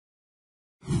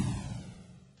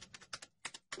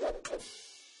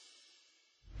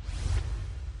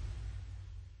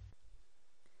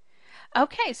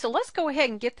Okay, so let's go ahead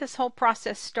and get this whole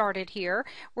process started here.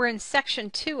 We're in section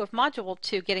 2 of module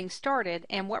 2, getting started,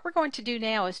 and what we're going to do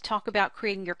now is talk about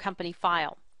creating your company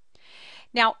file.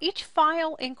 Now, each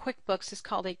file in QuickBooks is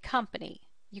called a company.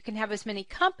 You can have as many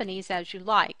companies as you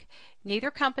like. Neither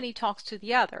company talks to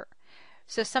the other.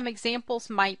 So some examples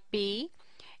might be,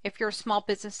 if you're a small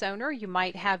business owner, you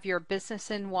might have your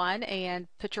business in one and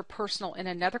put your personal in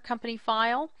another company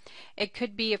file. It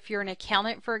could be if you're an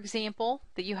accountant, for example,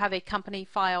 that you have a company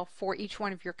file for each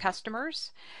one of your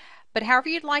customers. But however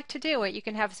you'd like to do it, you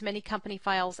can have as many company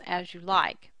files as you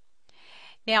like.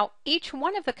 Now, each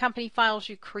one of the company files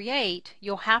you create,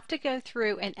 you'll have to go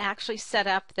through and actually set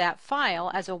up that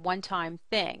file as a one-time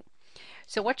thing.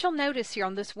 So what you'll notice here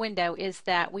on this window is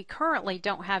that we currently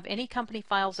don't have any company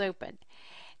files open.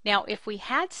 Now, if we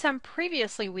had some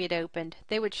previously we had opened,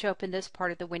 they would show up in this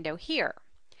part of the window here.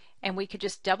 And we could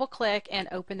just double click and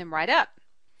open them right up.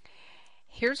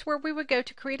 Here's where we would go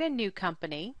to create a new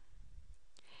company.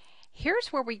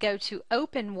 Here's where we go to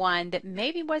open one that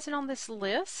maybe wasn't on this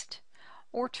list,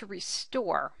 or to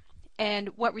restore. And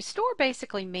what restore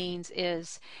basically means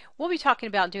is, we'll be talking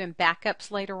about doing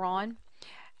backups later on.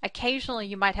 Occasionally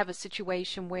you might have a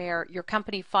situation where your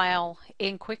company file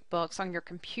in QuickBooks on your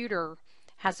computer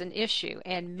has an issue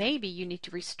and maybe you need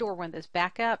to restore one of those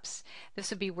backups. This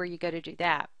would be where you go to do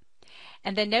that.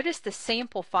 And then notice the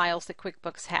sample files that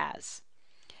QuickBooks has.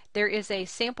 There is a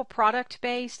sample product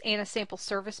based and a sample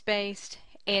service based,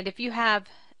 and if you have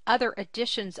other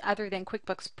additions other than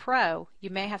QuickBooks Pro, you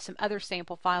may have some other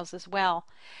sample files as well.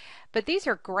 But these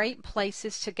are great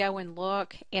places to go and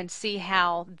look and see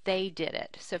how they did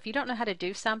it. So if you don't know how to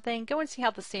do something, go and see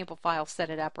how the sample files set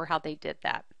it up or how they did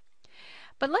that.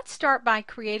 But let's start by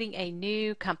creating a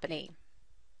new company.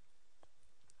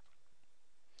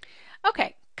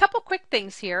 Okay, couple quick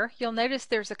things here. You'll notice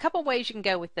there's a couple ways you can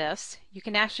go with this. You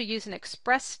can actually use an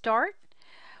express start,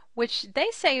 which they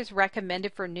say is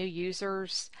recommended for new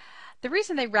users. The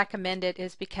reason they recommend it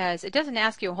is because it doesn't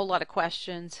ask you a whole lot of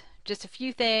questions, just a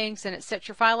few things, and it sets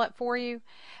your file up for you,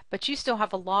 but you still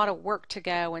have a lot of work to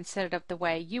go and set it up the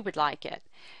way you would like it.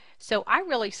 So I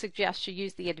really suggest you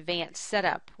use the advanced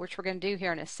setup, which we're going to do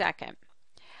here in a second.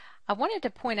 I wanted to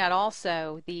point out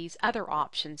also these other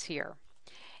options here.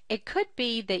 It could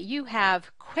be that you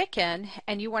have Quicken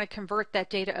and you want to convert that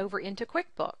data over into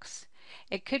QuickBooks.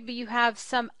 It could be you have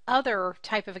some other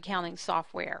type of accounting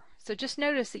software. So just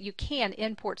notice that you can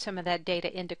import some of that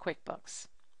data into QuickBooks.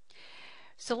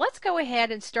 So let's go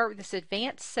ahead and start with this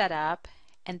advanced setup,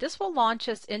 and this will launch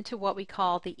us into what we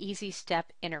call the Easy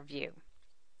Step interview.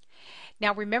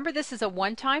 Now remember, this is a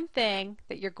one-time thing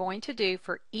that you're going to do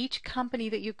for each company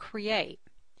that you create.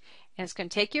 And it's going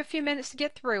to take you a few minutes to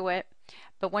get through it,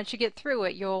 but once you get through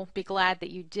it, you'll be glad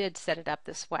that you did set it up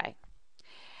this way.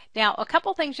 Now, a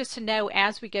couple things just to know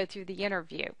as we go through the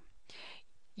interview.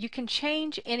 You can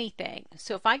change anything.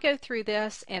 So if I go through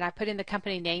this and I put in the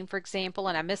company name, for example,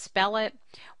 and I misspell it,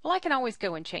 well, I can always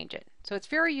go and change it. So it's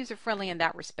very user-friendly in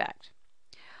that respect.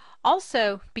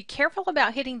 Also, be careful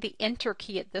about hitting the enter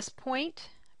key at this point,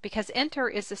 because enter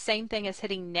is the same thing as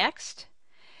hitting next.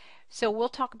 So we'll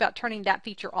talk about turning that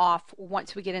feature off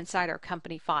once we get inside our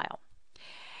company file.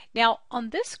 Now on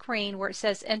this screen where it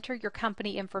says enter your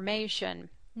company information,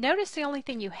 notice the only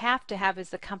thing you have to have is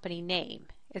the company name.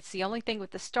 It's the only thing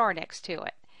with the star next to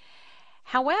it.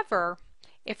 However,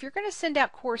 if you're going to send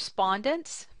out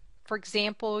correspondence, for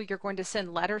example, you're going to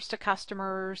send letters to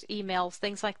customers, emails,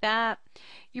 things like that,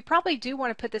 you probably do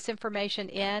want to put this information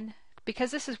in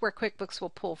because this is where QuickBooks will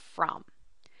pull from.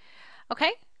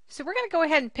 Okay, so we're going to go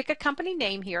ahead and pick a company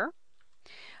name here.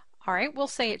 All right, we'll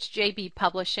say it's JB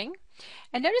Publishing.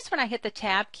 And notice when I hit the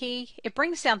tab key, it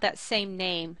brings down that same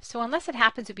name. So unless it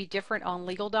happens to be different on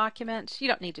legal documents, you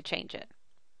don't need to change it.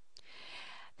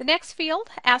 The next field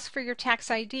asks for your tax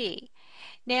ID.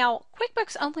 Now,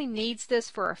 QuickBooks only needs this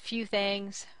for a few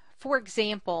things. For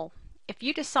example, if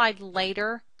you decide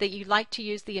later that you'd like to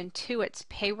use the Intuit's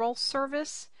payroll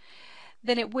service,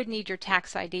 then it would need your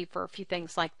tax ID for a few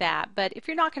things like that. But if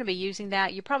you're not going to be using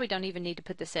that, you probably don't even need to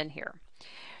put this in here.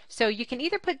 So you can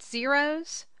either put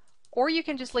zeros or you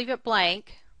can just leave it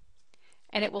blank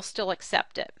and it will still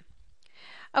accept it.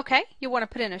 Okay, you want to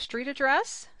put in a street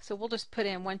address, so we'll just put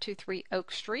in 123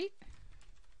 Oak Street.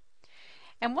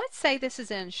 And let's say this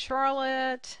is in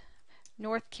Charlotte,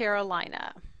 North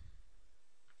Carolina.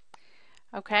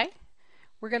 Okay,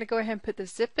 we're going to go ahead and put the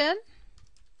zip in.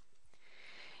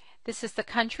 This is the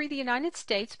country, the United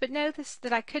States, but notice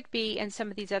that I could be in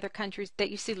some of these other countries that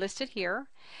you see listed here.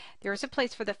 There is a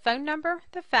place for the phone number,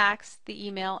 the fax, the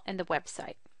email, and the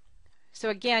website. So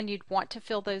again, you'd want to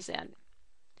fill those in.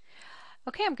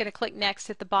 Okay, I'm going to click Next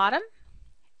at the bottom,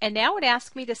 and now it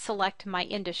asks me to select my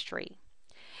industry.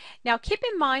 Now keep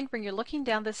in mind when you're looking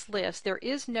down this list, there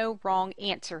is no wrong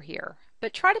answer here,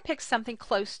 but try to pick something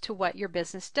close to what your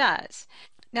business does.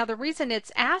 Now the reason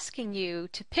it's asking you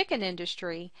to pick an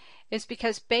industry is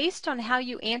because based on how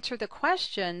you answer the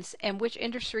questions and which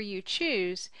industry you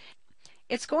choose,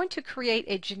 it's going to create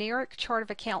a generic chart of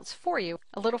accounts for you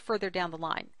a little further down the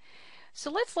line.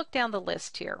 So let's look down the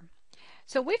list here.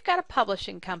 So we've got a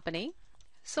publishing company.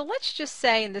 So let's just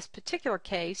say in this particular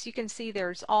case, you can see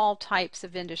there's all types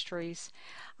of industries.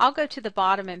 I'll go to the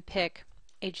bottom and pick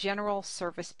a general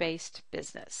service-based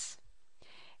business.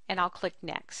 And I'll click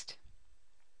Next.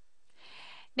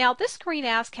 Now this screen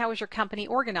asks, how is your company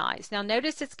organized? Now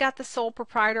notice it's got the sole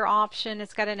proprietor option,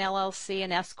 it's got an LLC,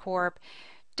 an S Corp.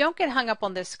 Don't get hung up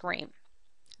on this screen.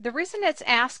 The reason it's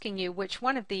asking you which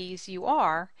one of these you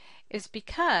are is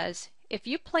because if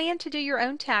you plan to do your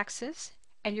own taxes,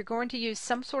 and you're going to use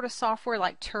some sort of software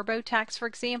like TurboTax, for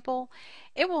example,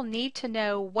 it will need to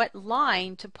know what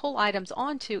line to pull items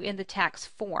onto in the tax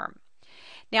form.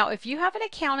 Now, if you have an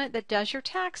accountant that does your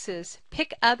taxes,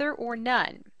 pick Other or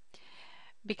None,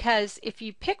 because if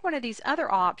you pick one of these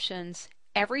other options,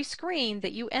 every screen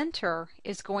that you enter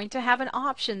is going to have an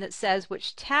option that says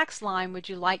which tax line would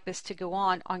you like this to go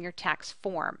on your tax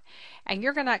form. And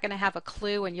you're not going to have a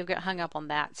clue and you'll get hung up on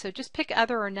that. So just pick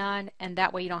Other or None, and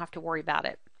that way you don't have to worry about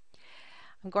it.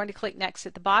 I'm going to click Next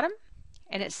at the bottom,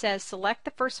 and it says select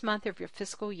the first month of your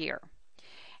fiscal year.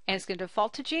 And it's going to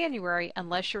default to January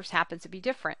unless yours happens to be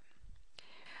different.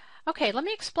 Okay, let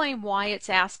me explain why it's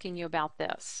asking you about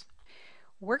this.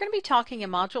 We're going to be talking in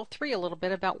Module 3 a little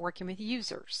bit about working with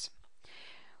users.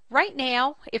 Right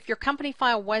now, if your company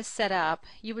file was set up,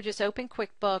 you would just open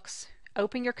QuickBooks,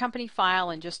 open your company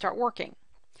file, and just start working.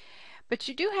 But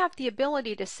you do have the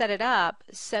ability to set it up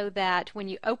so that when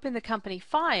you open the company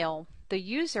file, the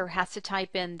user has to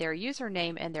type in their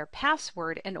username and their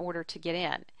password in order to get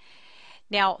in.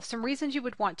 Now, some reasons you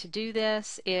would want to do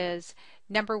this is,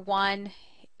 number one,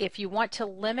 if you want to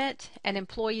limit an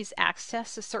employee's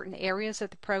access to certain areas of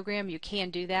the program, you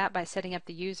can do that by setting up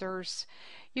the users.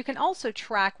 You can also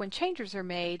track when changes are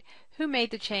made, who made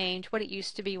the change, what it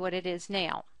used to be, what it is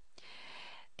now.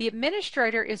 The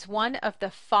administrator is one of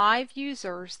the 5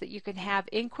 users that you can have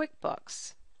in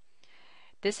QuickBooks.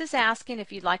 This is asking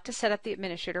if you'd like to set up the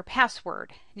administrator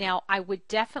password. Now, I would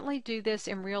definitely do this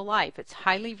in real life. It's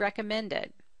highly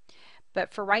recommended.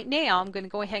 But for right now, I'm going to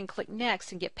go ahead and click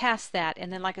Next and get past that,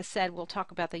 and then like I said, we'll talk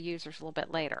about the users a little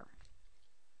bit later.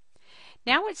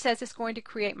 Now it says it's going to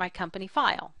create my company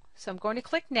file. So I'm going to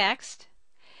click Next,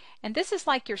 and this is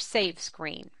like your save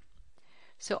screen.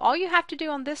 So all you have to do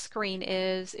on this screen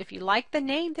is, if you like the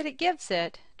name that it gives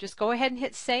it, just go ahead and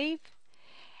hit Save,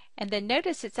 and then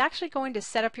notice it's actually going to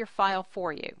set up your file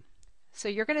for you. So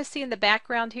you're going to see in the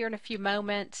background here in a few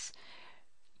moments,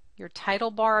 your title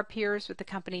bar appears with the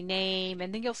company name,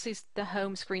 and then you'll see the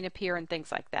home screen appear and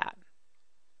things like that.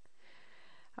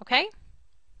 Okay?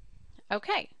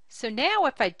 Okay, so now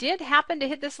if I did happen to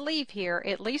hit this leave here,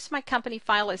 at least my company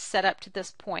file is set up to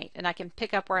this point, and I can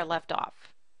pick up where I left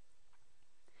off.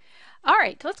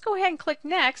 Alright, let's go ahead and click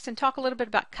Next and talk a little bit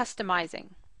about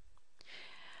customizing.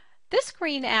 This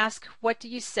screen asks, what do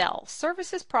you sell?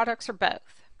 Services, products, or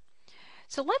both?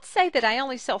 So let's say that I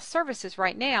only sell services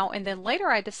right now, and then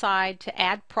later I decide to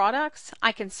add products.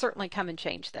 I can certainly come and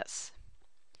change this.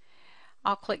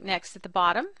 I'll click Next at the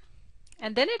bottom,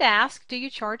 and then it asks, do you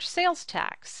charge sales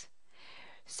tax?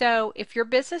 So if your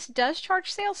business does charge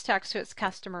sales tax to its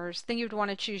customers, then you'd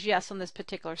want to choose yes on this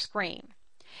particular screen.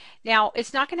 Now,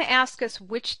 it's not going to ask us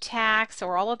which tax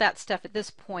or all of that stuff at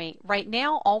this point. Right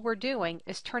now, all we're doing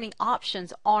is turning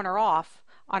options on or off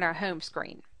on our home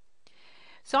screen.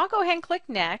 So I'll go ahead and click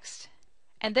Next,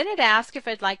 and then it asks if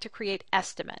I'd like to create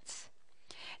estimates.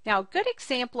 Now, a good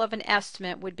example of an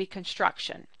estimate would be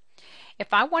construction.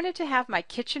 If I wanted to have my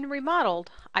kitchen remodeled,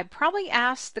 I'd probably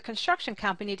ask the construction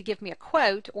company to give me a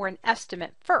quote or an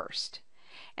estimate first.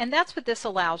 And that's what this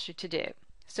allows you to do.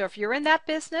 So if you're in that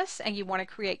business and you want to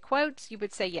create quotes, you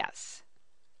would say yes.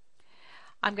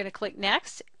 I'm going to click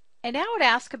Next, and now it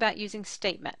asks about using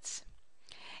statements.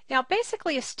 Now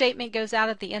basically a statement goes out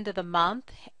at the end of the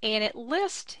month, and it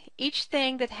lists each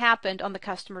thing that happened on the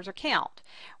customer's account.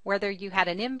 Whether you had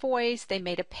an invoice, they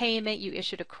made a payment, you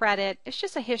issued a credit. It's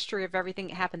just a history of everything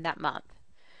that happened that month.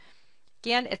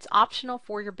 Again, it's optional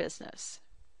for your business.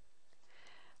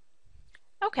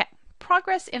 Okay,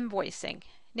 progress invoicing.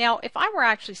 Now, if I were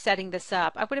actually setting this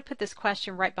up, I would have put this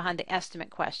question right behind the estimate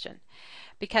question,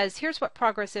 because here's what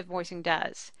progress invoicing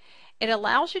does. It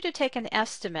allows you to take an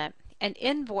estimate and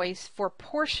invoice for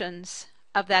portions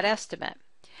of that estimate.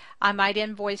 I might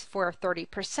invoice for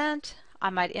 30%, I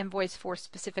might invoice for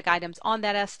specific items on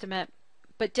that estimate,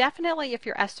 but definitely if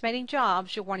you're estimating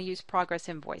jobs, you'll want to use progress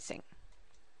invoicing.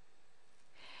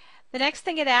 The next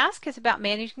thing it asks is about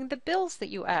managing the bills that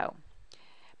you owe.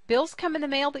 Bills come in the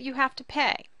mail that you have to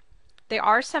pay. There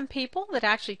are some people that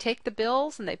actually take the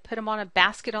bills and they put them on a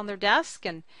basket on their desk,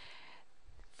 and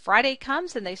Friday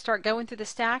comes and they start going through the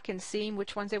stack and seeing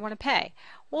which ones they want to pay.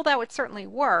 Well, that would certainly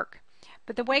work,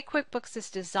 but the way QuickBooks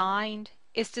is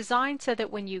designed so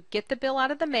that when you get the bill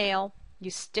out of the mail,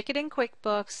 you stick it in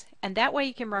QuickBooks, and that way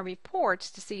you can run reports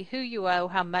to see who you owe,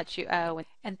 how much you owe,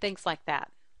 and things like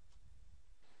that.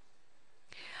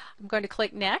 I'm going to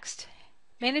click Next.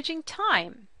 Managing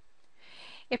time.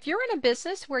 If you're in a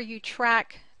business where you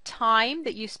track time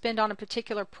that you spend on a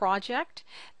particular project,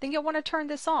 then you'll want to turn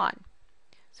this on.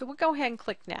 So we'll go ahead and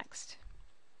click Next.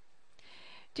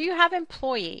 Do you have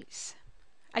employees?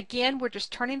 Again, we're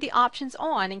just turning the options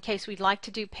on in case we'd like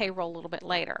to do payroll a little bit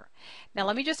later. Now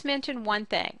let me just mention one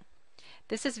thing.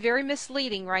 This is very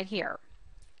misleading right here.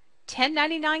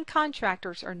 1099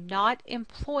 contractors are not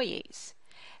employees.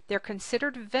 They're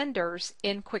considered vendors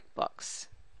in QuickBooks.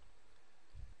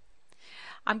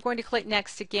 I'm going to click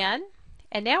Next again,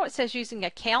 and now it says using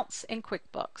accounts in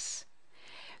QuickBooks.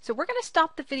 So we're going to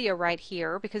stop the video right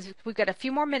here because we've got a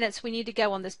few more minutes we need to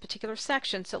go on this particular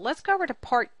section. So let's go over to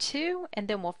part 2 and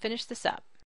then we'll finish this up.